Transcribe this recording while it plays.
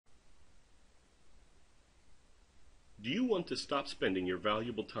Do you want to stop spending your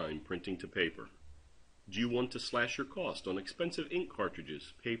valuable time printing to paper? Do you want to slash your cost on expensive ink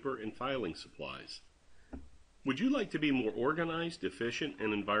cartridges, paper, and filing supplies? Would you like to be more organized, efficient,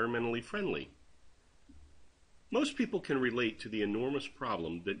 and environmentally friendly? Most people can relate to the enormous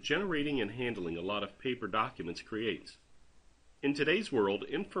problem that generating and handling a lot of paper documents creates. In today's world,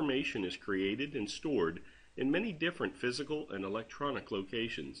 information is created and stored in many different physical and electronic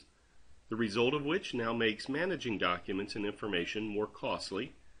locations, the result of which now makes managing documents and information more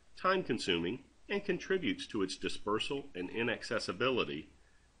costly, time-consuming, and contributes to its dispersal and inaccessibility,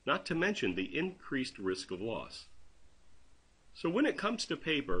 not to mention the increased risk of loss. So when it comes to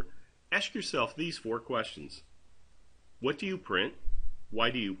paper, ask yourself these 4 questions. What do you print?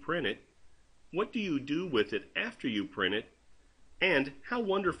 Why do you print it? What do you do with it after you print it? And how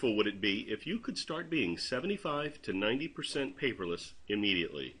wonderful would it be if you could start being 75 to 90% paperless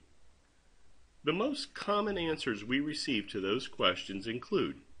immediately? The most common answers we receive to those questions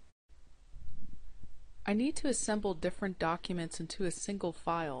include: I need to assemble different documents into a single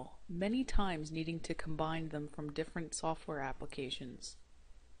file, many times needing to combine them from different software applications.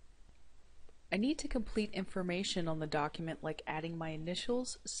 I need to complete information on the document like adding my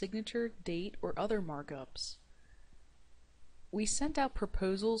initials, signature, date, or other markups. We send out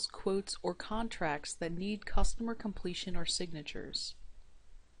proposals, quotes, or contracts that need customer completion or signatures.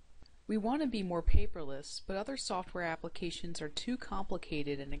 We want to be more paperless, but other software applications are too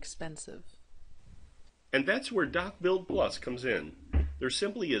complicated and expensive. And that's where DocBuild Plus comes in. There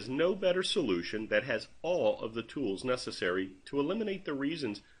simply is no better solution that has all of the tools necessary to eliminate the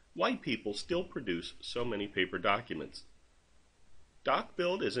reasons why people still produce so many paper documents.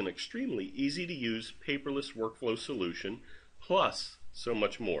 DocBuild is an extremely easy-to-use paperless workflow solution, plus so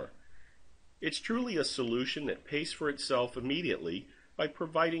much more. It's truly a solution that pays for itself immediately by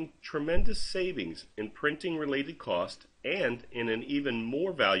providing tremendous savings in printing-related cost and in an even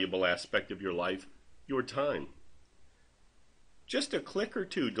more valuable aspect of your life, your time. Just a click or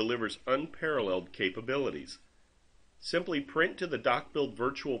two delivers unparalleled capabilities. Simply print to the DocBuild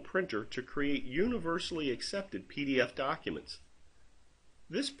virtual printer to create universally accepted PDF documents.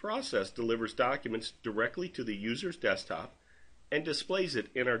 This process delivers documents directly to the user's desktop and displays it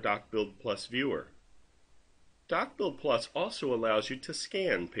in our DocBuild Plus viewer. DocBuild Plus also allows you to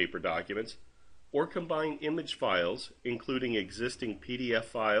scan paper documents or combine image files, including existing PDF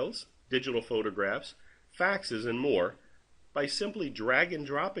files, digital photographs, faxes, and more, by simply drag and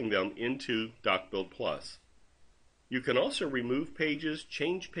dropping them into DocBuild Plus. You can also remove pages,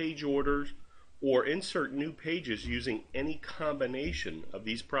 change page orders, or insert new pages using any combination of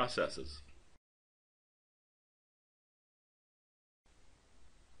these processes.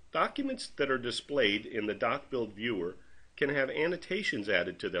 Documents that are displayed in the DocBuild viewer can have annotations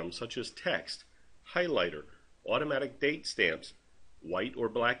added to them, such as text, highlighter, automatic date stamps, white or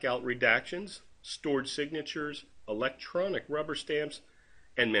blackout redactions, stored signatures, electronic rubber stamps,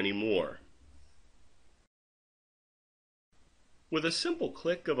 and many more. With a simple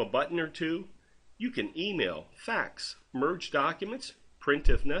click of a button or two, you can email, fax, merge documents, print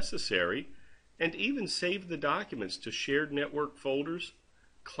if necessary, and even save the documents to shared network folders,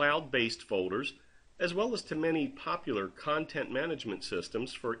 cloud-based folders, as well as to many popular content management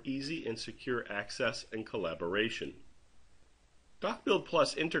systems for easy and secure access and collaboration. DocBuild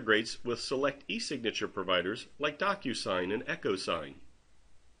Plus integrates with select e-signature providers like DocuSign and EchoSign.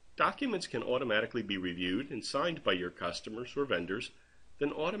 Documents can automatically be reviewed and signed by your customers or vendors,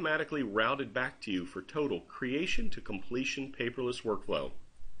 then automatically routed back to you for total creation to completion paperless workflow.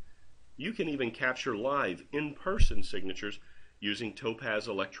 You can even capture live, in-person signatures using Topaz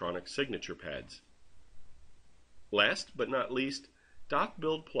electronic signature pads. Last but not least,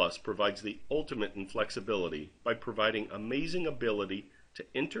 DocBuild Plus provides the ultimate in flexibility by providing amazing ability to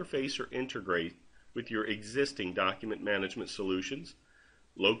interface or integrate with your existing document management solutions,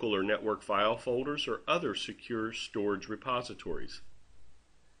 local or network file folders, or other secure storage repositories.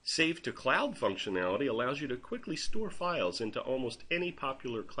 Save to Cloud functionality allows you to quickly store files into almost any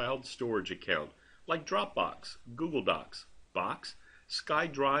popular cloud storage account like Dropbox, Google Docs, Box,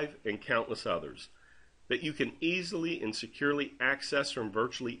 SkyDrive, and countless others that you can easily and securely access from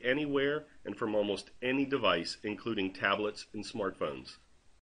virtually anywhere and from almost any device, including tablets and smartphones.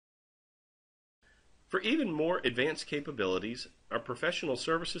 For even more advanced capabilities, our professional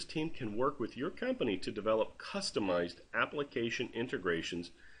services team can work with your company to develop customized application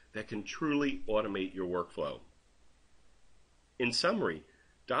integrations that can truly automate your workflow. In summary,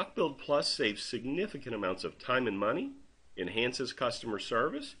 DocBuild Plus saves significant amounts of time and money, enhances customer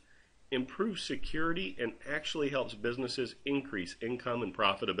service, improves security, and actually helps businesses increase income and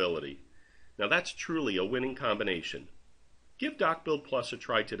profitability. Now that's truly a winning combination. Give DocBuild Plus a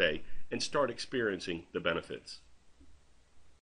try today and start experiencing the benefits.